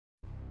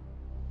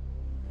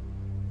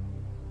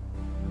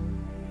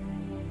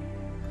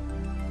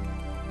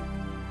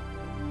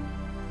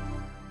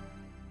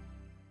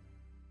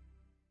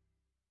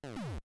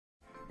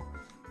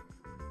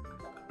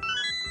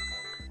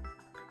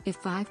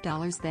If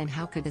 $5, then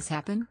how could this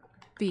happen?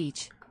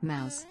 Beach,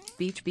 mouse,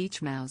 beach,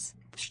 beach, mouse.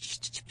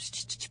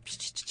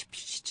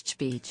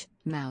 Beach,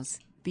 mouse,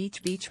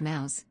 beach, beach,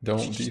 mouse.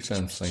 Don't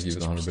defense, thank you for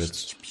the 100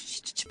 bits.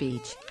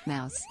 Beach,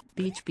 mouse,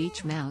 beach,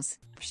 beach, mouse.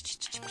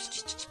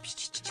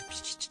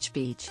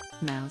 Beach,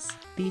 mouse,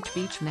 beach,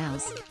 beach,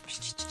 mouse. Oh,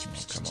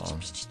 come on.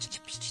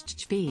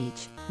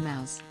 Beach,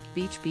 mouse,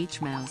 beach,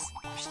 beach, mouse.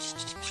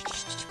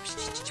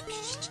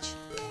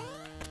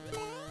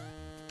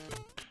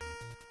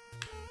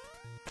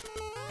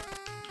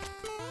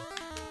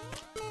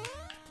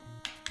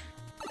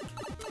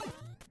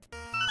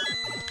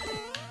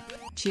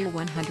 Cheer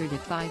 100 at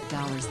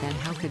 $5, then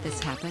how could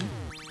this happen?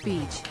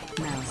 Beach,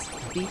 mouse,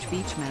 beach,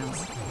 beach,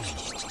 mouse.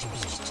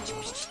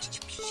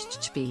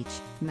 Beach,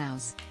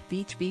 mouse,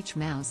 beach, beach,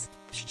 mouse.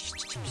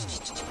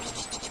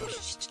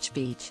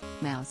 Beach,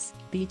 mouse,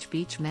 beach,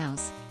 beach,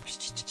 mouse.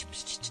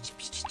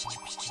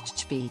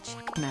 Beach,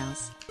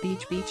 mouse,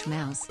 beach, beach,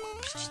 mouse.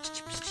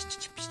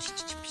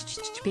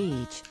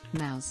 Beach,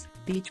 mouse,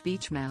 beach,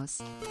 beach,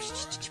 mouse.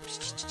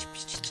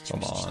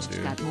 Come on,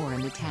 dude. Got more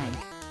in the tank.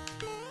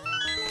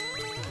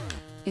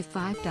 If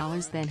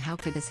 $5, then how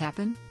could this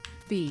happen?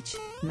 Beach,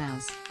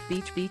 mouse,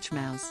 beach, beach,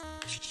 mouse.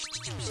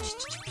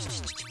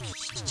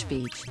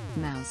 Beach,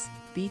 mouse,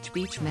 beach,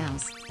 beach,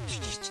 mouse.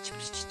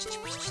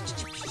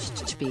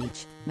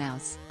 Beach,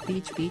 mouse,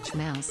 beach, beach,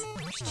 mouse.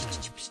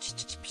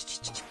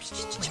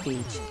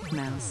 Beach,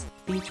 mouse,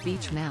 beach,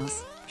 beach,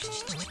 mouse.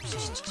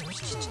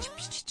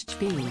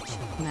 Beach,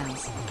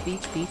 mouse,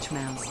 beach, beach,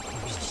 mouse.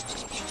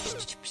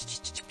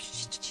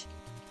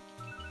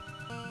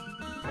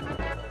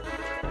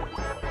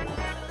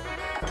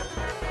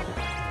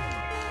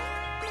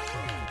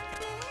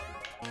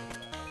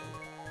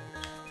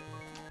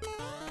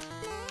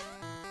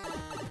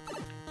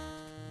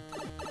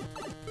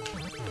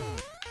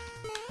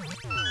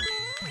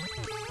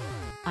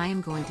 I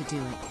am going to do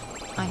it.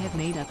 I have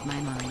made up my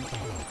mind.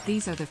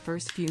 These are the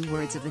first few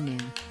words of the new.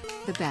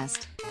 The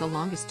best, the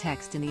longest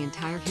text in the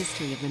entire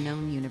history of the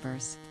known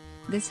universe.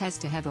 This has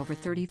to have over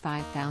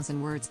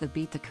 35,000 words that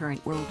beat the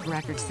current world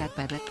record set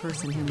by that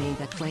person who made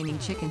that flaming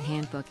chicken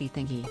handbooky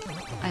thingy.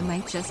 I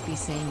might just be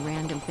saying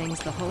random things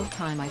the whole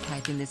time I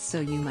type in this, so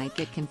you might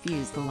get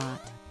confused a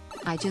lot.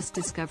 I just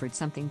discovered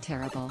something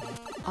terrible.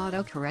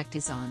 Autocorrect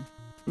is on.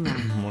 No.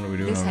 What are we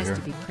doing This over has here?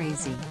 to be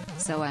crazy,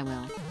 so I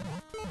will.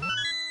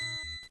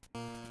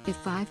 If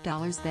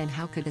 $5, then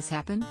how could this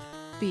happen?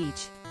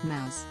 Beach,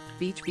 mouse,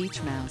 beach, beach,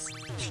 mouse.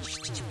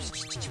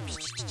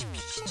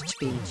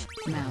 Beach,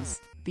 mouse,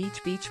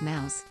 beach, beach,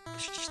 mouse.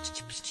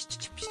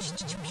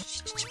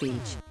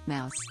 Beach,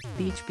 mouse,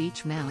 beach,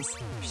 beach, mouse.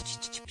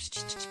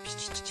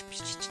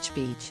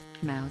 Beach,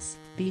 mouse,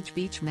 beach,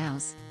 beach,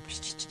 mouse.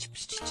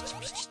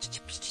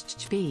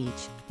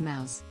 Beach,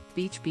 mouse,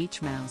 beach,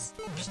 beach, mouse.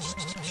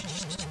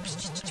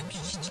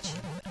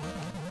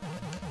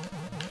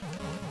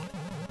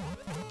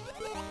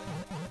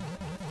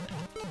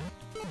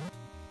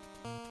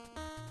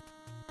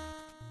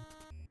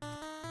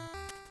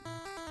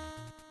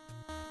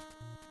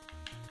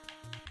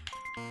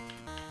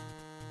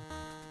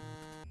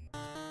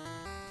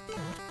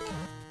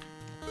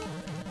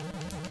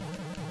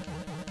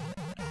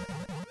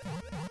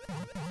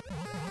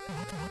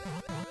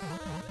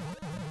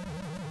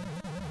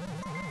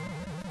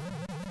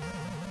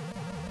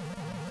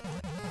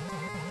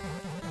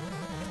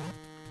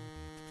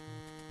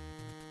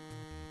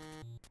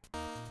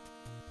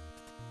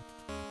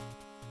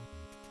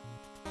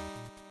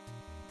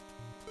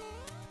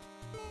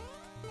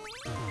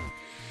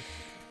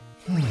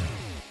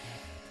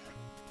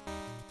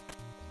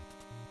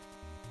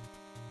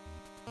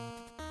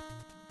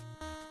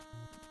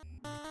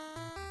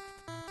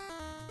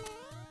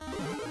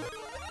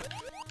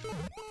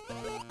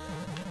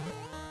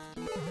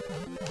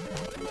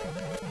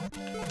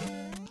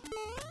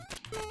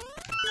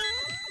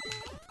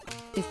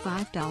 If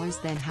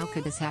 $5, then how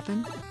could this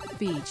happen?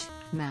 Beach,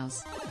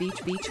 mouse,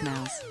 beach, beach,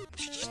 mouse.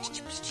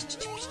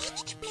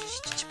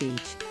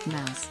 Beach,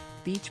 mouse,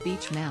 beach,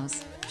 beach,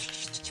 mouse.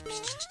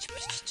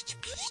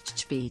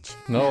 Beach.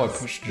 No, I mouse,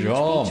 pushed beach,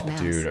 jump, beach,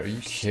 mouse. dude. Are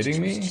you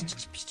kidding me?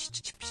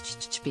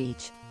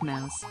 Beach,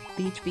 mouse,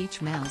 beach,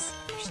 beach, mouse.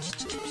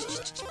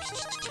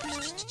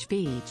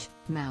 Beach,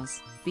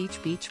 mouse,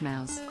 beach, beach,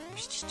 mouse.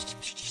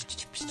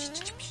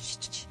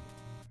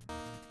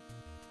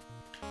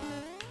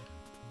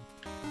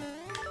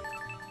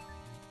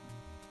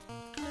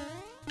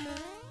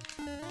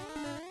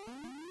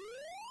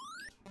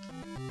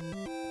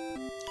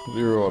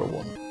 Zero out of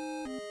 1.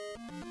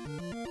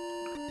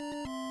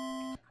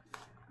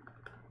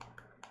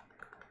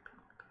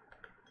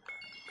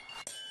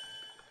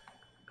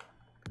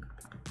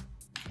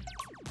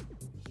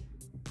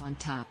 On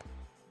top.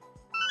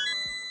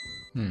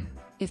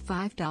 If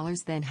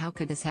 $5, then how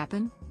could this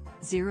happen?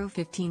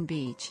 015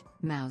 beach,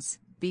 mouse,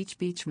 beach,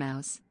 beach,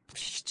 mouse.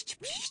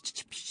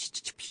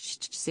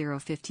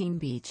 015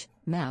 beach,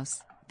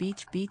 mouse,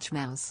 beach, beach,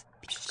 mouse.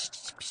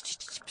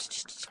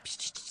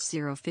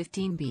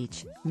 015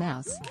 beach,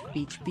 mouse,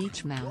 beach,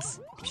 beach, mouse.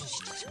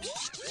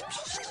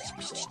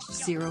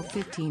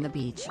 015 the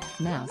beach,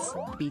 mouse,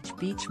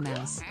 beach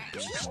mouse.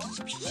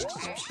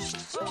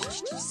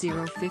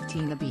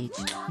 015 the beach,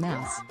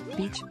 mouse,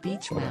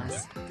 beach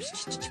mouse.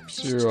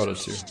 0 out of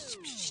 2.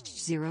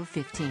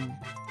 015.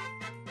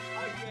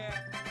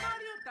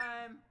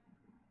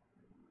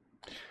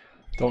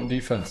 Don't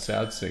defense,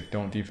 sad sick.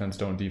 Don't defense,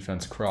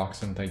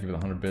 Croxon, thank you for the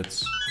 100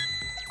 bits.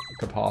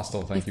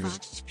 Capostal, thank you for...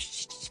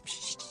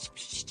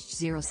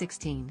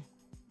 016.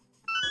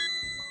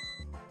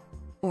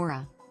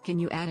 Aura, can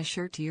you add a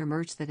shirt to your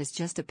merch that is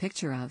just a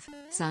picture of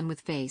sun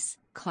with face,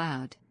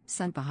 cloud,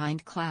 sun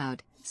behind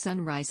cloud,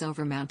 sunrise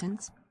over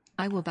mountains?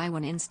 I will buy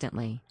one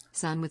instantly.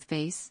 Sun with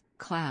face,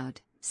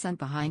 cloud, sun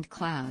behind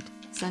cloud,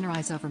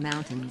 sunrise over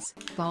mountains.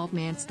 Bald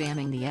man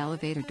spamming the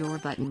elevator door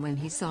button when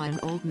he saw an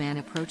old man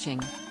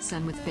approaching.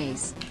 Sun with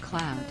face,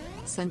 cloud,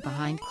 sun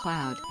behind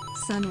cloud,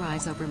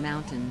 sunrise over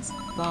mountains.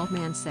 Bald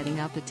man setting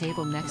up a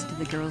table next to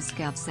the Girl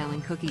Scouts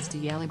selling cookies to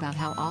yell about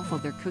how awful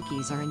their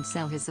cookies are and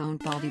sell his own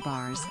baldy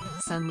bars.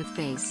 Sun with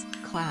face,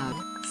 cloud,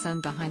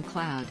 sun behind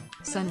cloud,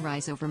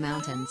 sunrise over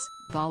mountains.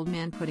 Bald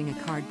man putting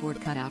a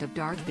cardboard cutout of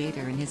Darth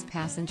Vader in his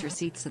passenger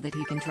seat so that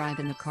he can drive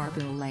in the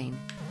carpool lane.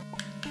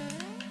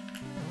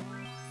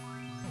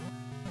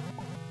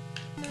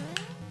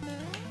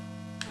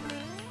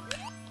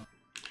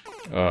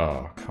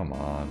 Oh, come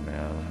on,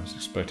 man. I was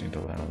expecting to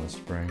land on the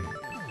spring.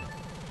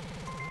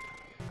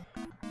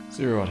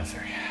 0 out of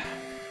 3.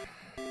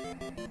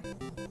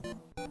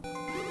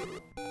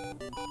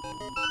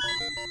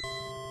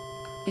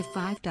 If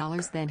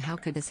 $5, then how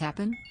could this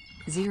happen?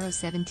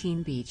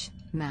 017 beach,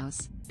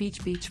 mouse,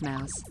 beach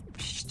mouse.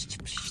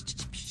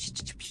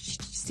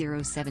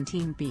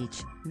 017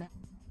 beach.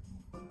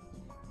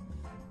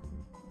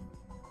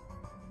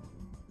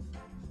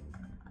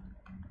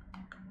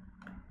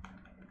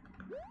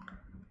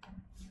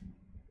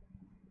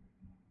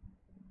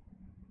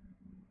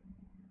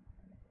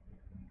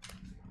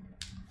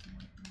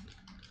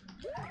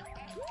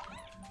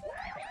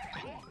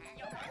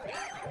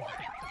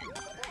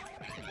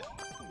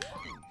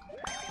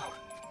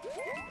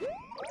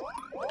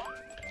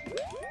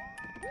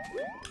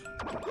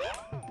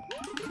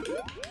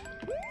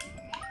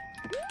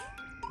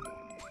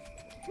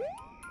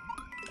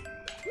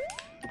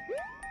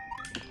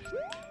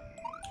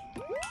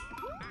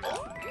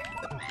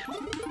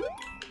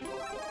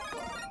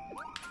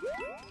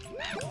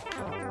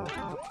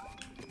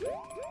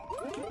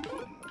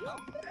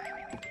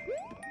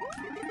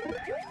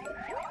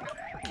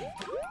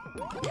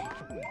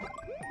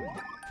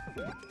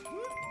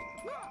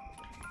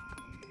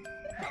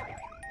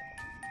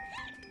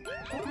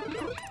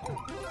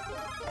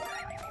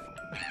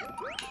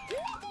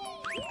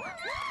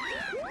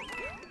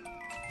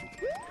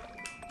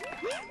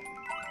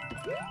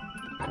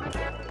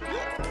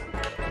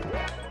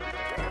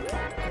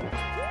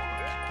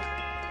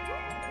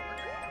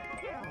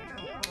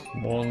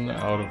 One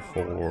out of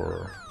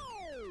 4.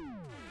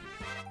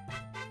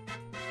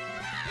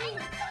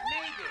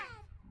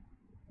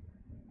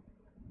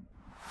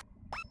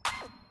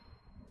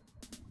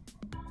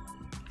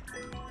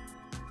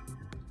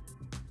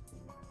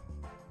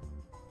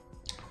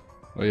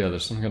 Oh yeah,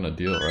 there's some kind of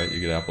deal, right? You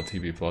get Apple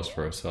TV Plus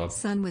for a sub.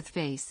 Sun with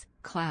face,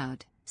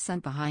 cloud, sun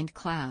behind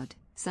cloud,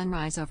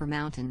 sunrise over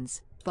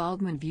mountains.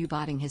 Baldwin view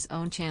botting his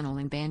own channel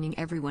and banning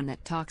everyone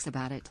that talks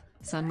about it.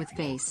 Sun with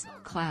face,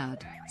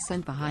 cloud,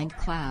 sun behind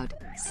cloud,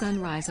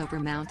 sunrise over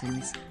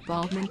mountains.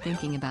 Baldwin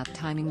thinking about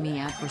timing me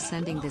out for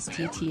sending this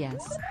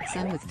TTS.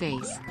 Sun with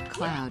face,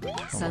 cloud,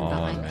 sun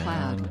behind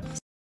cloud.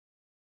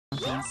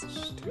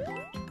 Mountains.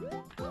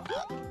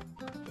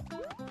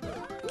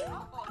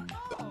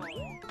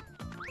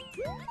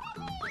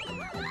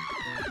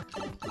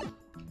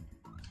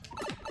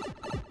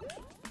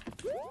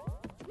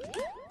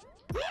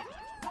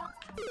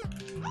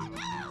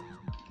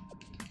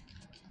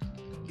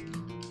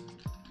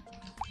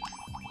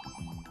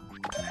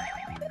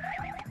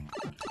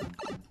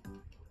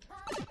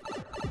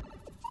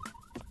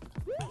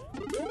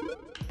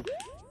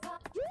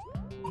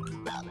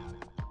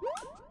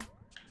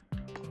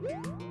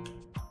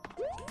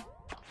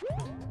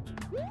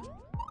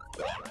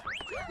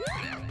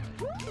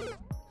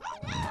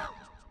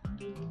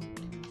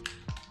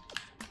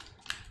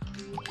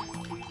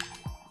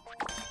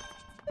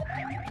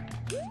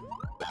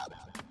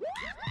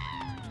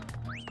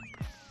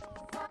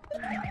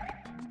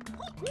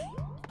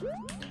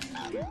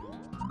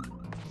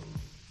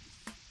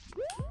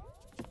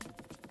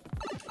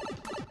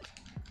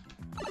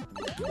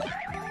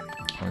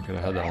 I could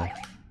have had that one.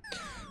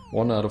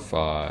 1 out of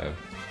 5.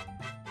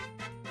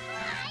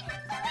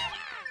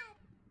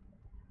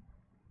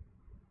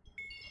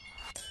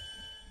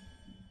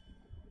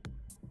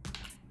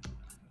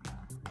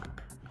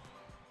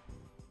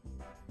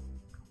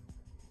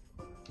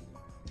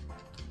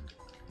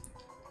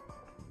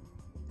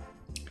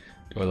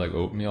 Do I like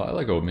oatmeal? I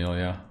like oatmeal,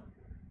 yeah.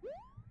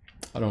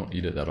 I don't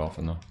eat it that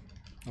often though.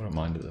 I don't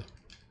mind it though.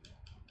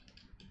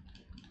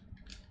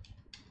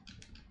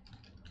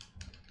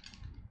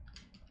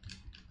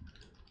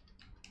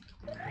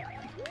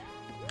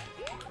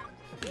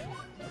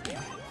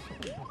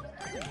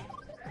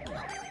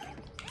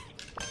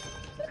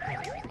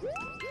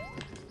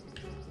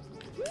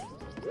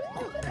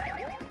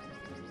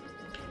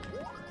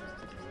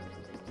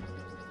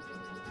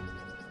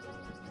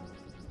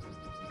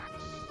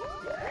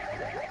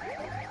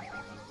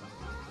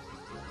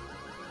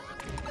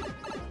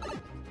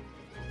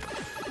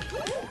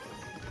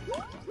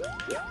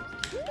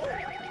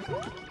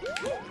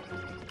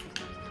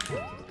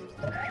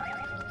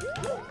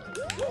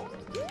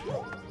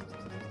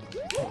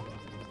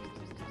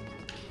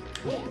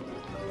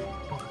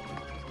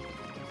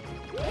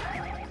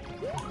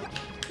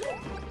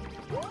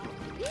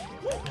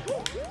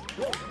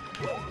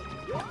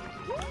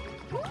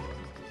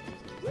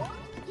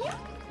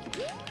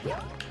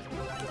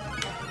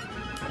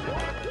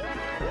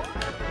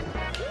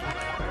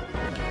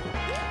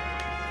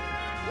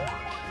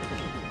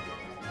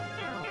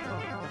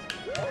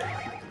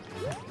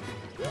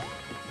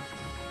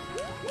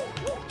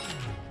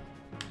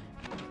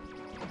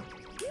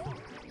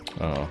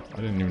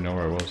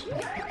 was.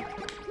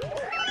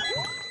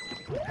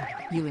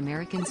 You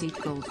Americans eat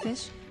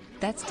goldfish?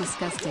 That's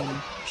disgusting.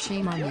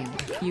 Shame on you,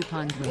 you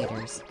pond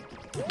raiders.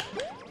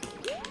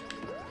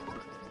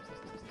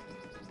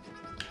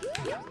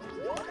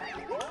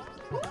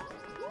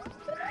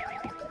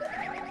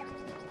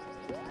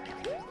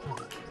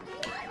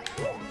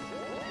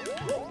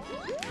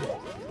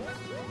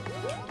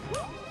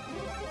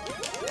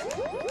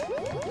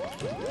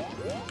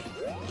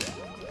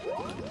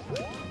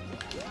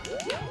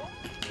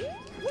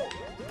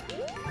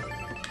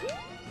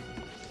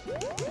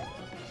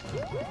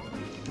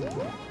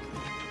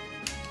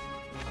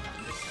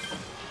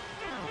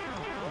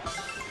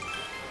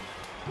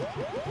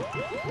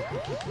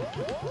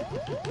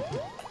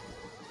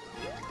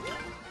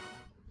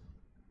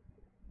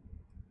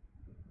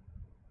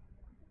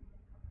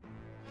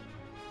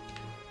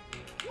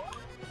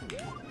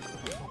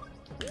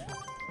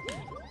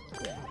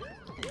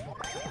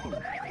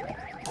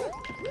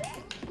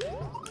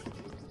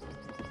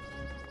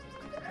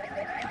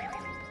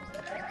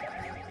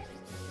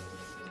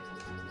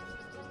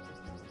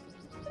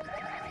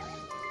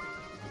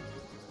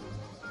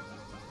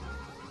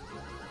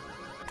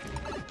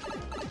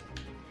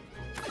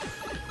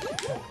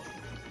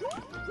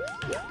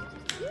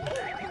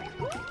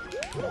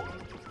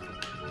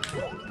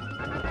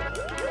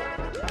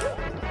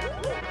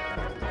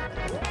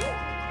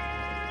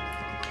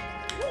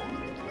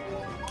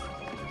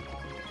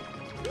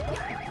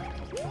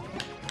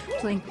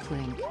 Plink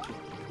plink.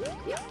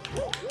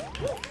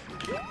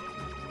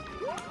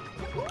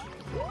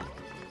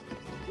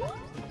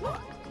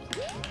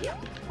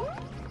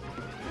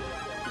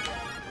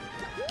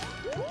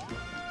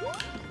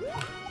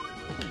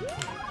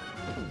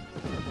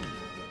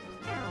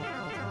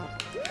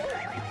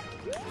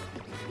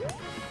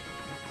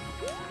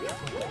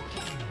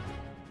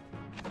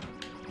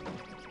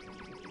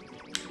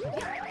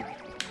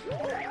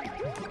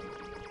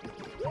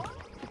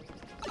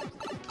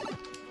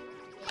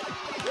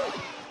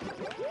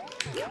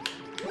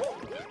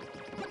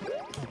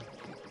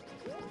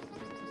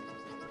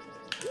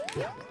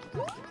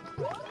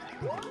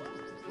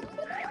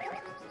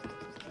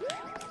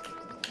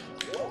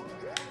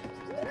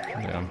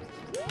 Damn.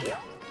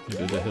 You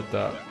did hit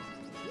that.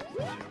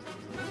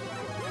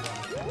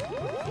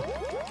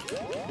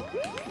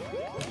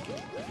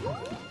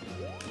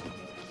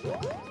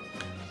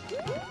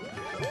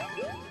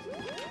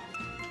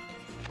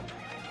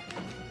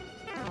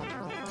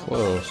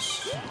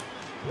 Close.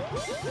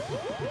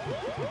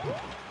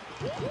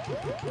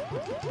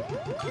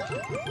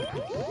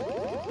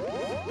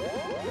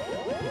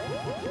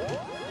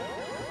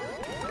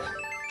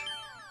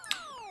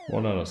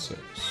 One out of 6.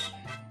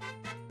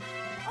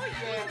 Oh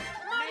yeah,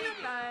 money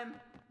time.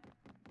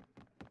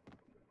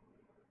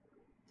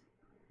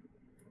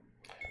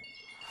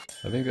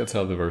 I think that's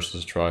how the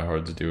versus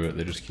tryhards do it.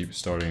 They just keep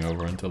starting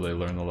over until they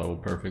learn the level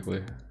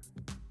perfectly.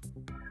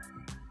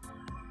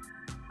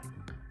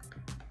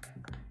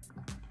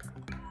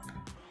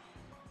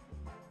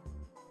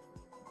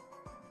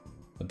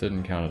 That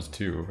didn't count as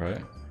 2,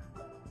 right?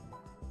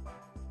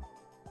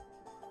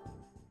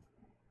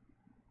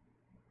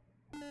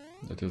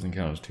 That doesn't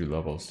count as 2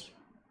 levels.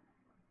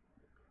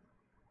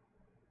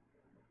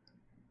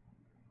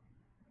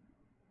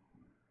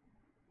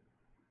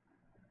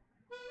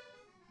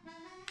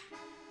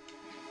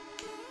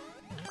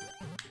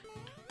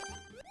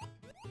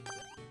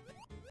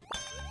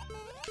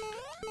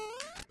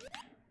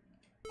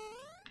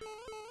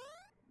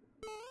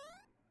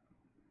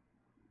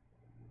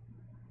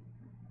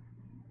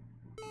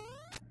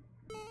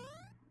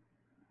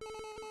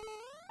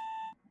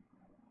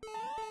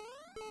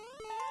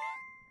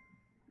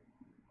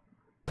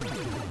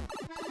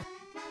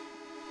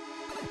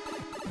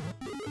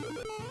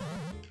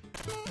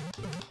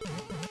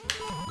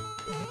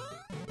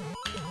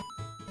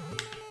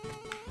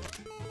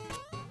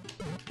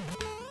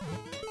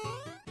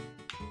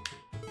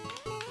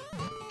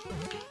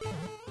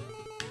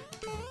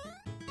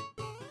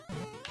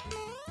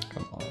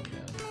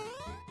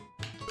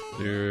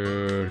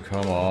 Dude,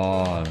 come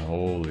on.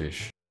 Holy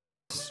sh**.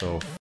 So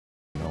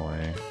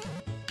annoying.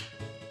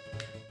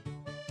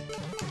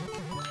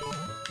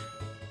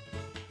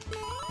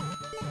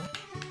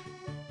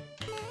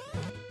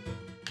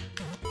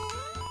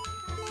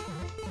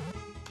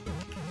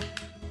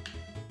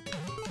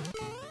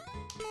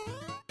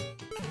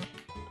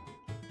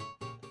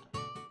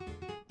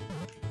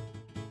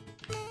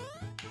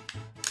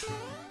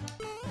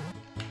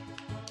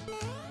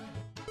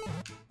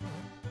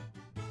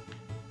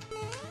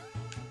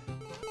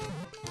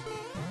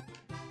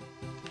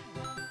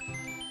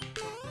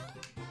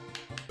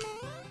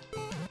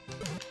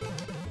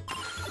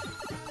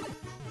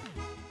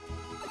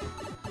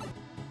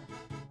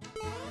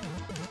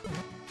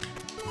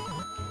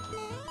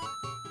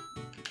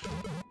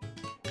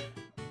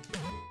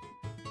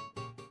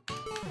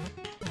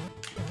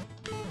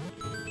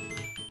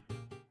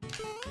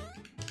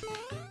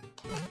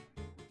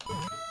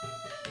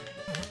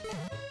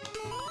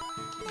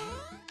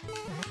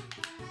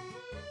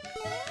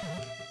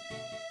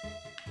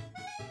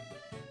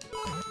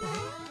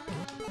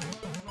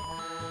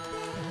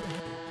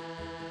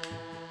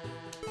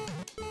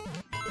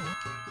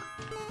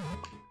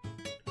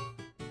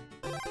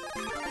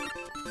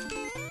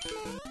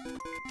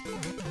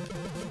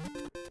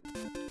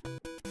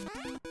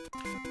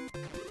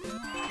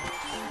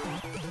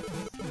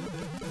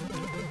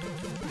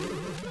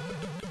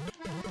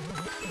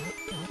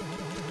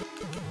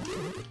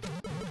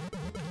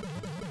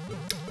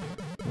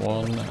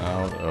 1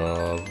 out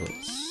of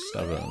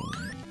 7.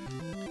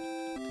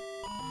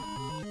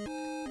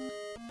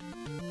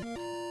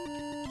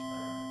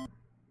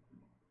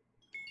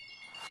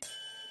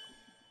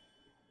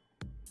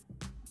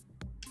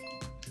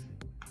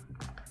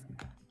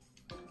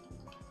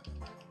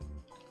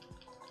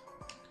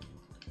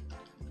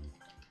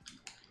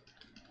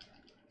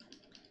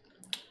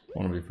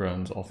 Want to be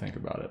friends? I'll think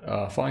about it.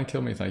 Fine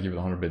Kill Me, thank you for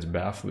the 100 bits.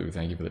 Bafflu,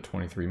 thank you for the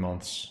 23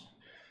 months.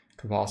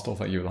 Capostal,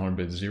 thank you for the 100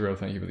 bits. Zero,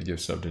 thank you for the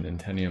gift sub to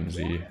Nintenium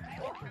Z.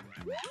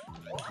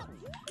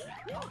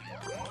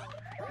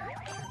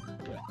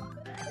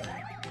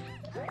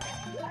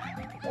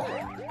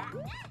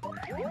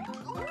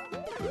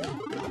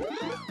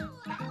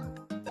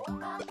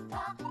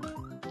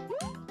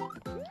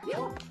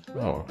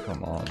 Oh,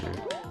 come on,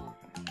 dude.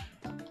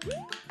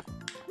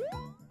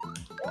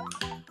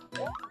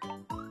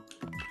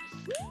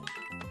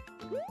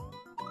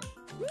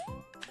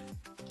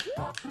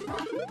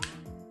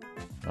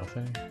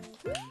 Nothing?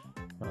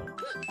 Oh.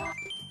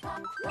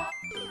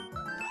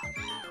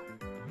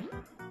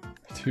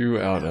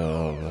 2 out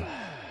of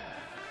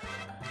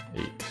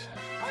 8.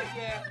 Oh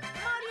yeah,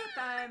 Mario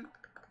time.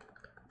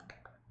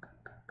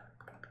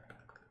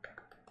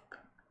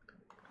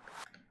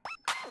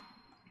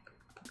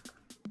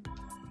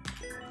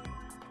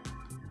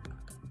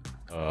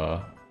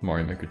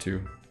 Mario Maker 2,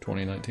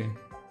 2019.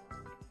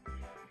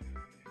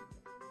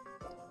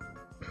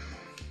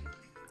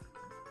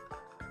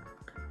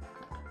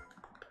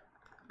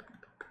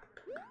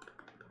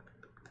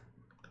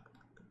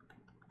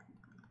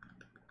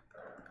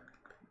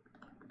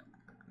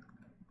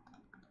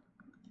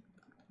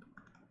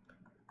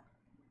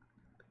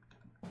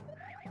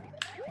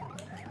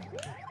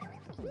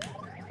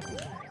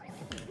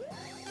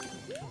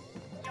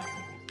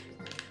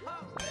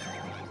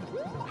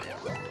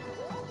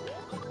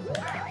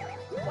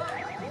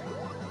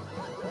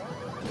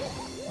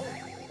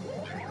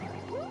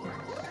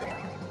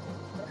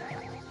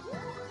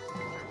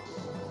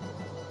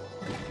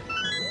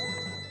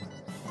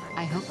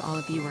 I hope all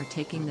of you are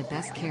taking the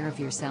best care of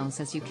yourselves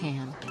as you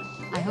can.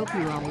 I hope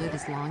you all live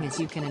as long as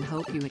you can and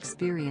hope you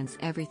experience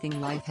everything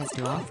life has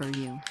to offer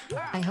you.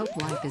 I hope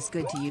life is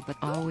good to you, but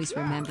always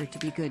remember to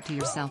be good to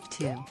yourself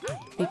too.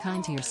 Be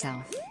kind to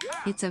yourself.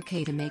 It's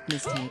okay to make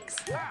mistakes,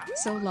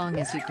 so long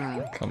as you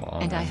grow. Come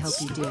on, and man. I hope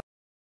you do.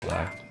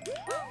 Bye.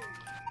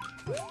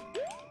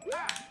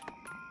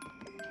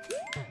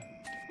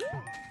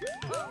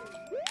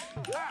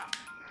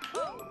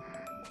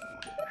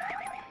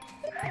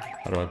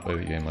 How do I play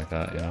the game like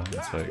that? You know,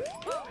 it's like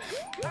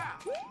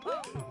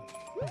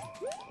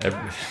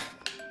every.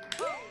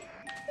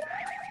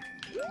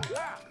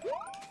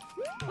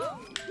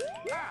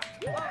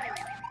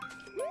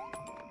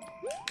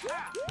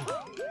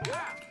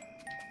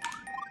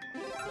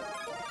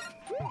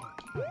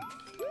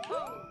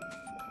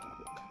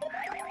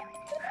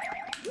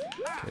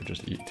 Okay,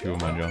 just eat 2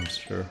 of my jumps,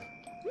 sure.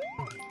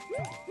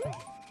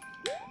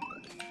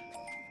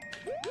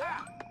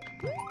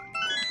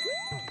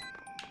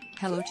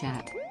 Hello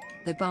chat.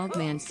 The bald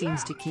man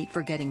seems to keep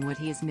forgetting what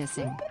he is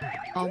missing.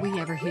 All we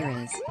ever hear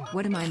is,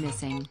 what am I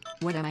missing?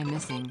 What am I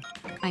missing?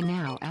 I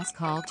now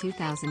ask all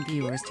 2,000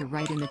 viewers to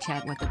write in the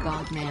chat what the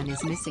bald man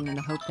is missing in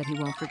the hope that he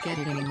won't forget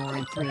it anymore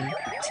in 3,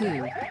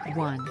 2,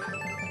 1.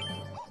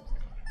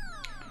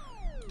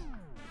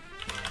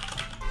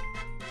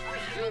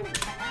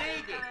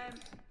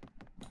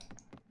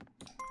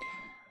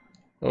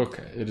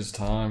 Okay, it is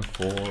time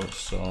for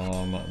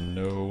some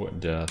no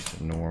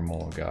death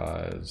normal,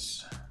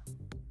 guys.